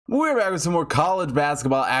We're back with some more college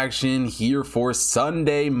basketball action here for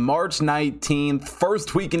Sunday, March 19th.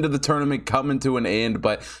 First week into the tournament coming to an end,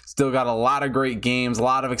 but still got a lot of great games, a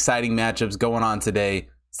lot of exciting matchups going on today.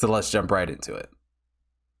 So let's jump right into it.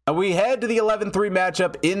 We head to the 11-3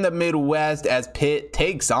 matchup in the Midwest as Pitt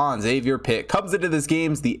takes on Xavier. Pitt comes into this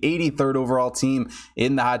game as the 83rd overall team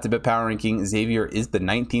in the Hot Tip Power Ranking. Xavier is the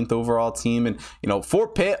 19th overall team. And, for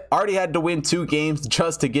Pitt, already had to win 2 games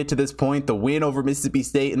just to get to this point. The win over Mississippi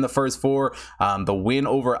State in the first 4, the win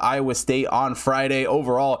over Iowa State on Friday.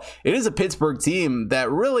 Overall, it is a Pittsburgh team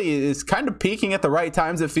that really is kind of peaking at the right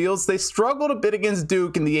times, it feels. They struggled a bit against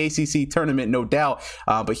Duke in the ACC tournament, no doubt.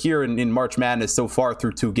 But here in March Madness so far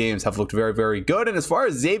through 2 games have looked very, very good. And as far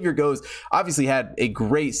as Xavier goes, obviously had a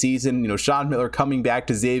great season. Sean Miller coming back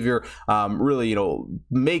to Xavier, really,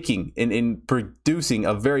 making and producing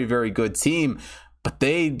a very, very good team. But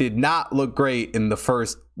they did not look great in the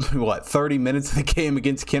first 30 minutes of the game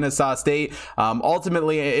against Kennesaw State.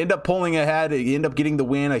 Ultimately, end up pulling ahead, end up getting the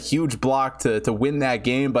win, a huge block to win that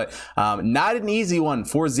game, but not an easy one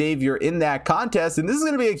for Xavier in that contest. And this is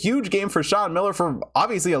going to be a huge game for Sean Miller for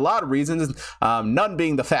obviously a lot of reasons, none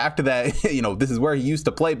being the fact that, this is where he used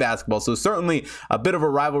to play basketball. So certainly a bit of a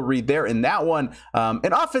rivalry there in that one.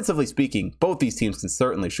 And offensively speaking, both these teams can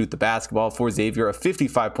certainly shoot the basketball. For Xavier, a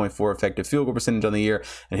 55.4 effective field goal percentage on the year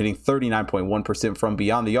and hitting 39.1% from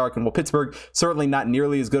beyond the arc. And while Pittsburgh certainly not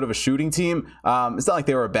nearly as good of a shooting team, it's not like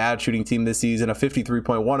they were a bad shooting team this season. A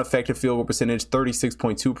 53.1 effective field goal percentage,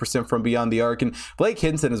 36.2% from beyond the arc. And Blake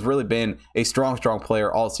Hinson has really been a strong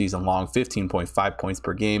player all season long. 15.5 points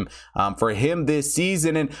per game for him this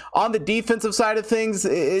season. And on the defensive side of things,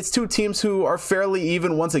 it's 2 teams who are fairly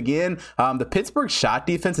even once again. The Pittsburgh shot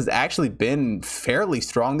defense has actually been fairly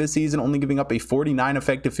strong this season, only giving up a 49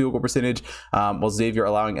 effective field goal percentage, while Xavier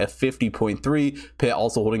allowing a 50.3. Pitt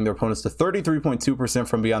also holding their opponents to 33.2%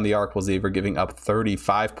 from beyond the arc, while Xavier giving up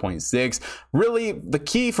 35.6. Really, the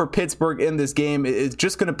key for Pittsburgh in this game is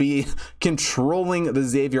just going to be controlling the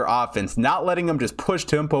Xavier offense, not letting them just push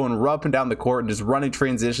tempo and run up and down the court and just run in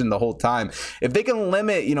transition the whole time. If they can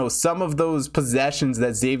limit, some of those possessions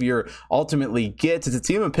that Xavier ultimately gets, it's a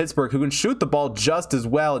team in Pittsburgh who can shoot the ball just as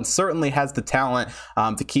well and certainly has the talent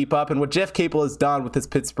to keep up. And what Jeff Capel has done with this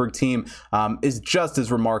Pittsburgh team is just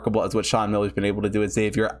as remarkable as what Sean Miller's been able to do at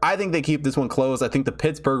Xavier. I think they keep this one close. I think the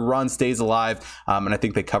Pittsburgh run stays alive, and I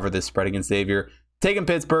think they cover this spread against Xavier. Taking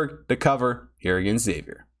Pittsburgh to cover here against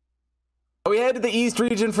Xavier. We head to the East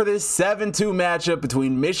region for this 7-2 matchup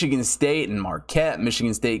between Michigan State and Marquette.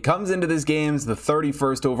 Michigan State comes into this game as the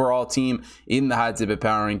 31st overall team in the Hot Tip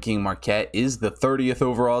Power Ranking. Marquette is the 30th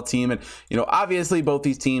overall team. And, obviously both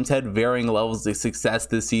these teams had varying levels of success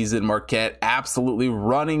this season. Marquette absolutely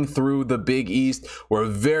running through the Big East. We're a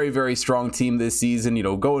very, very strong team this season.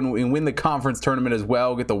 Go and win the conference tournament as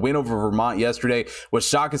well. Get the win over Vermont yesterday. What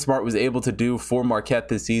Shaka Smart was able to do for Marquette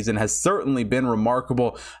this season has certainly been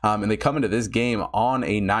remarkable. And they come into this game on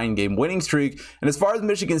a 9-game winning streak. And as far as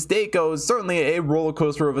Michigan State goes, certainly a roller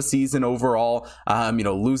coaster of a season overall.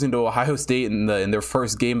 Losing to Ohio State in their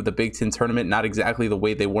first game of the Big Ten tournament, not exactly the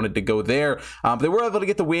way they wanted to go there. But they were able to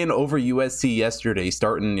get the win over USC yesterday,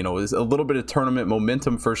 starting, a little bit of tournament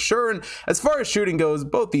momentum for sure. And as far as shooting goes,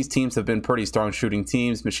 both these teams have been pretty strong shooting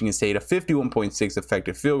teams. Michigan State, a 51.6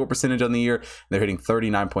 effective field goal percentage on the year. They're hitting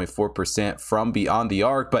 39.4% from beyond the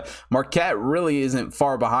arc. But Marquette really isn't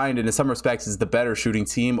far behind, and in some respects is the better shooting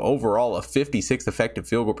team. Overall, a 56 effective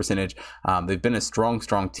field goal percentage. They've been a strong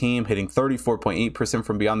team, hitting 34.8%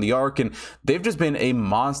 from beyond the arc, and they've just been a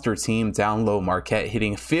monster team down low. Marquette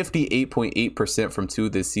hitting 58.8% from 2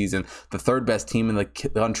 this season, the 3rd best team in the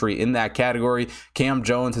country in that category. Cam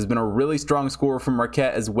Jones has been a really strong scorer for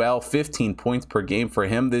Marquette as well, 15 points per game for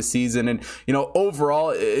him this season. And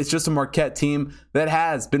overall, it's just a Marquette team that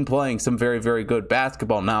has been playing some very, very good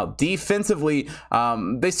basketball. Now, defensively,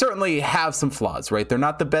 they certainly have some flaws, right? They're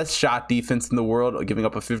not the best shot defense in the world, giving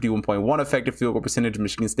up a 51.1 effective field goal percentage.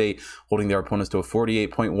 Michigan State holding their opponents to a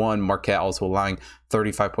 48.1. Marquette also allowing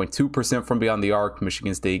 35.2% from beyond the arc.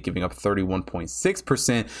 Michigan State giving up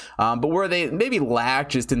 31.6%. But where they maybe lack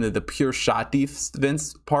just in the pure shot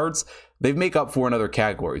defense parts, they make up for in other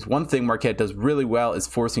categories. One thing Marquette does really well is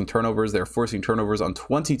forcing turnovers. They're forcing turnovers on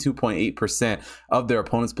 22.8% of their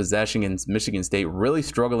opponent's possession, and Michigan State really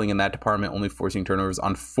struggling in that department, only forcing turnovers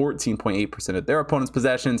on 14.8% of their opponent's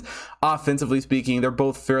possessions. Offensively speaking, they're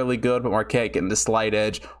both fairly good, but Marquette getting the slight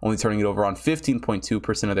edge, only turning it over on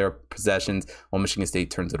 15.2% of their possessions, while Michigan Michigan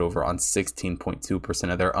State turns it over on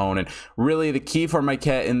 16.2% of their own. And really the key for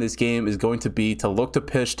Marquette in this game is going to be to look to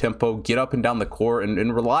push tempo, get up and down the court,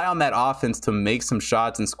 and rely on that offense to make some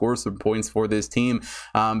shots and score some points for this team,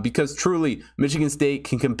 because truly Michigan State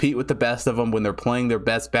can compete with the best of them when they're playing their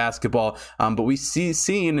best basketball. But we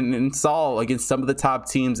seen and saw against some of the top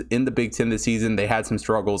teams in the Big Ten this season, they had some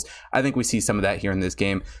struggles. I think we see some of that here in this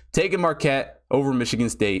game. Taking Marquette over Michigan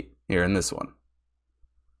State here in this one.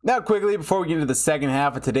 Now, quickly, before we get into the second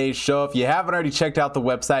half of today's show, if you haven't already checked out the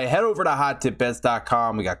website, head over to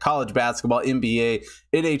hottipbets.com. We got college basketball, NBA,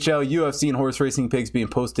 NHL, UFC, and horse racing picks being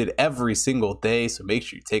posted every single day, so make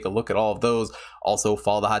sure you take a look at all of those. Also,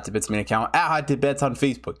 follow the Hot Tip Bets main account at Hot Tip Bets on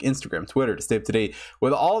Facebook, Instagram, Twitter to stay up to date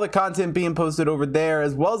with all the content being posted over there,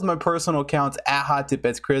 as well as my personal accounts at Hot Tip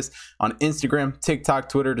Bets Chris on Instagram, TikTok,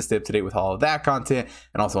 Twitter to stay up to date with all of that content,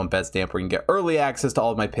 and also on BetStamp where you can get early access to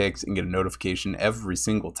all of my picks and get a notification every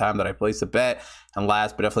single time that I place a bet. And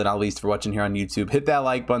last but definitely not least, for watching here on YouTube, hit that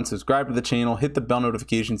like button, subscribe to the channel, hit the bell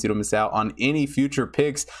notification so you don't miss out on any future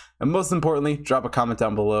picks, and most importantly, drop a comment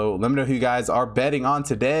down below. Let me know who you guys are betting on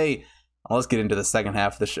today. Let's get into the second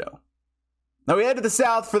half of the show. Now we head to the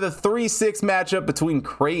South for the 3-6 matchup between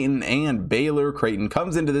Creighton and Baylor. Creighton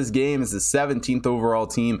comes into this game as the 17th overall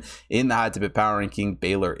team in the Hot Tip Power Ranking.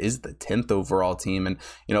 Baylor is the 10th overall team, and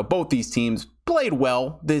both these teams played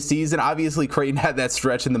well this season. Obviously, Creighton had that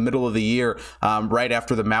stretch in the middle of the year, right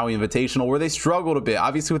after the Maui Invitational, where they struggled a bit.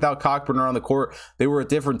 Obviously, without Cockburner on the court, they were a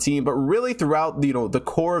different team. But really, throughout the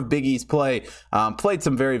core of Big East play, played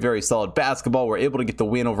some very, very solid basketball. Were able to get the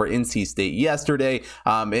win over NC State yesterday,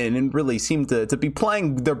 and really seemed to be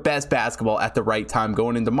playing their best basketball at the right time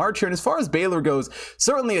going into March here. And as far as Baylor goes,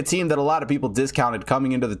 certainly a team that a lot of people discounted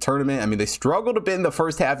coming into the tournament. I mean, they struggled a bit in the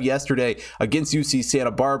first half yesterday against UC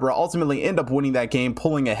Santa Barbara. Ultimately, end up winning that game,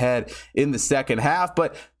 pulling ahead in the second half,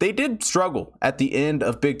 but they did struggle at the end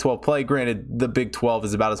of Big 12 play. Granted, the Big 12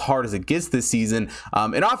 is about as hard as it gets this season,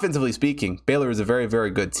 and offensively speaking, Baylor is a very,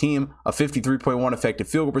 very good team. A 53.1 effective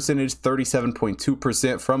field goal percentage,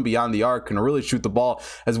 37.2% from beyond the arc, can really shoot the ball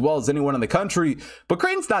as well as anyone in the country, but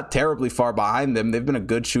Creighton's not terribly far behind them. They've been a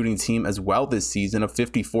good shooting team as well this season. A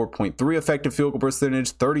 54.3 effective field goal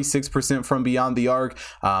percentage, 36% from beyond the arc.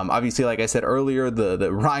 Obviously, like I said earlier,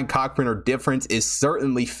 the Ryan Cockburner difference is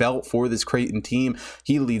certainly felt for this Creighton team.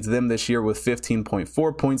 He leads them this year with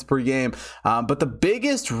 15.4 points per game. But the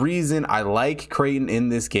biggest reason I like Creighton in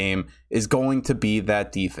this game is going to be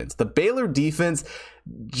that defense. The Baylor defense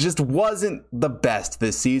just wasn't the best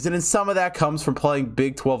this season, and some of that comes from playing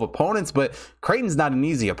Big 12 opponents, but Creighton's not an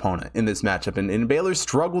easy opponent in this matchup, and Baylor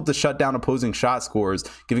struggled to shut down opposing shot scorers,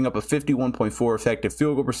 giving up a 51.4 effective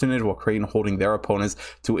field goal percentage, while Creighton holding their opponents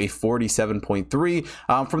to a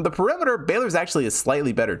 47.3. From the perimeter, Baylor's actually a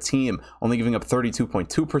slightly better team, only giving up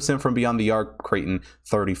 32.2% from beyond the arc, Creighton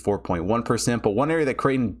 34.1%, but one area that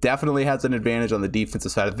Creighton definitely has an advantage on the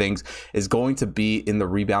defensive side of things is going to be in the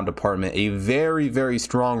rebound department. A very, very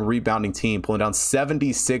strong rebounding team, pulling down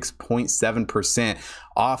 76.7%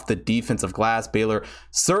 off the defensive glass. Baylor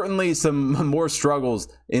certainly some more struggles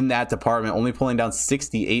in that department, only pulling down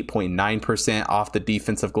 68.9% off the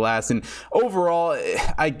defensive glass. And overall,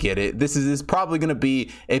 I get it. This is probably going to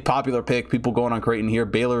be a popular pick. People going on Creighton here.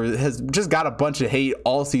 Baylor has just got a bunch of hate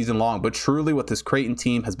all season long, but truly what this Creighton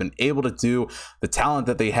team has been able to do, the talent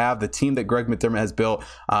that they have, the team that Greg McDermott has built,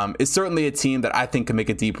 is certainly a team that I think can make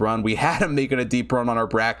a deep run. We had them making a deep run on our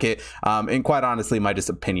bracket, and quite honestly, my just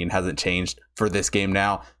opinion hasn't changed for this game now.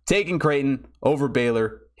 Taking Creighton over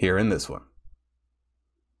Baylor here in this one.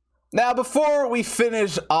 Now, before we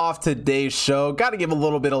finish off today's show, got to give a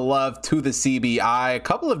little bit of love to the CBI. A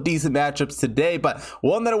couple of decent matchups today, but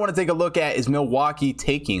one that I want to take a look at is Milwaukee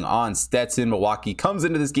taking on Stetson. Milwaukee comes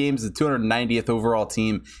into this game as the 290th overall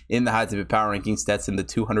team in the Hot Tip Power Ranking. Stetson, the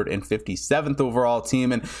 257th overall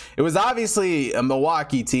team. And it was obviously a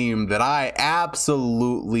Milwaukee team that I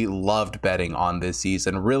absolutely loved betting on this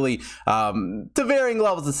season. Really, to varying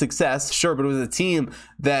levels of success, sure, but it was a team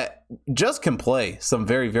that just can play some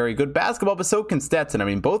very, very good basketball, but so can Stetson. I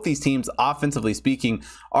mean, both these teams, offensively speaking,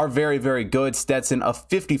 are very, very good. Stetson, a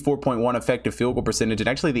 54.1 effective field goal percentage, and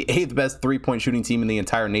actually the 8th best three-point shooting team in the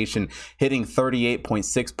entire nation, hitting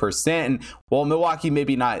 38.6%. And while Milwaukee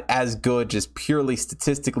maybe not as good, just purely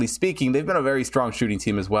statistically speaking, they've been a very strong shooting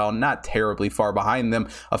team as well, not terribly far behind them.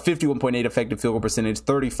 A 51.8 effective field goal percentage,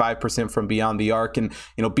 35% from beyond the arc. And,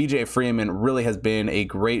 BJ Freeman really has been a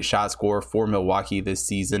great shot scorer for Milwaukee this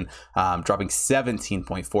season, dropping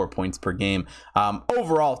 17.4 points per game.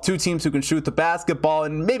 Overall, two teams who can shoot the basketball,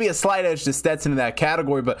 and maybe a slight edge to Stetson in that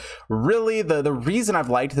category, but really the reason I've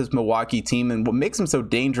liked this Milwaukee team and what makes them so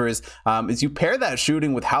dangerous is you pair that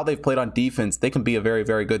shooting with how they've played on defense defense, they can be a very,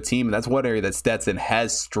 very good team. And that's one area that Stetson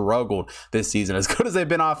has struggled this season. As good as they've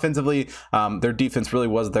been offensively, their defense really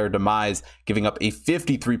was their demise, giving up a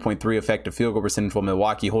 53.3 effective field goal percentage, while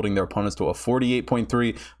Milwaukee holding their opponents to a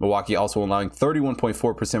 48.3. Milwaukee also allowing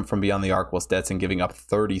 31.4% from beyond the arc, while Stetson giving up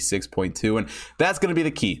 36.2. And that's going to be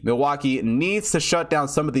the key. Milwaukee needs to shut down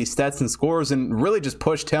some of these Stetson scores and really just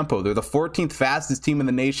push tempo. They're the 14th fastest team in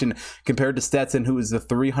the nation compared to Stetson, who is the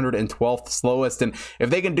 312th slowest. And if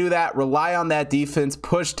they can do that, rely on that defense,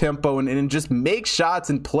 push tempo, and just make shots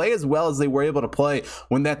and play as well as they were able to play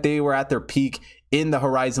when they were at their peak in the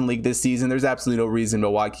Horizon League this season, there's absolutely no reason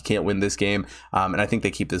Milwaukee can't win this game. And I think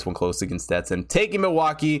they keep this one close against Stetson. Taking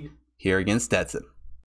Milwaukee here against Stetson.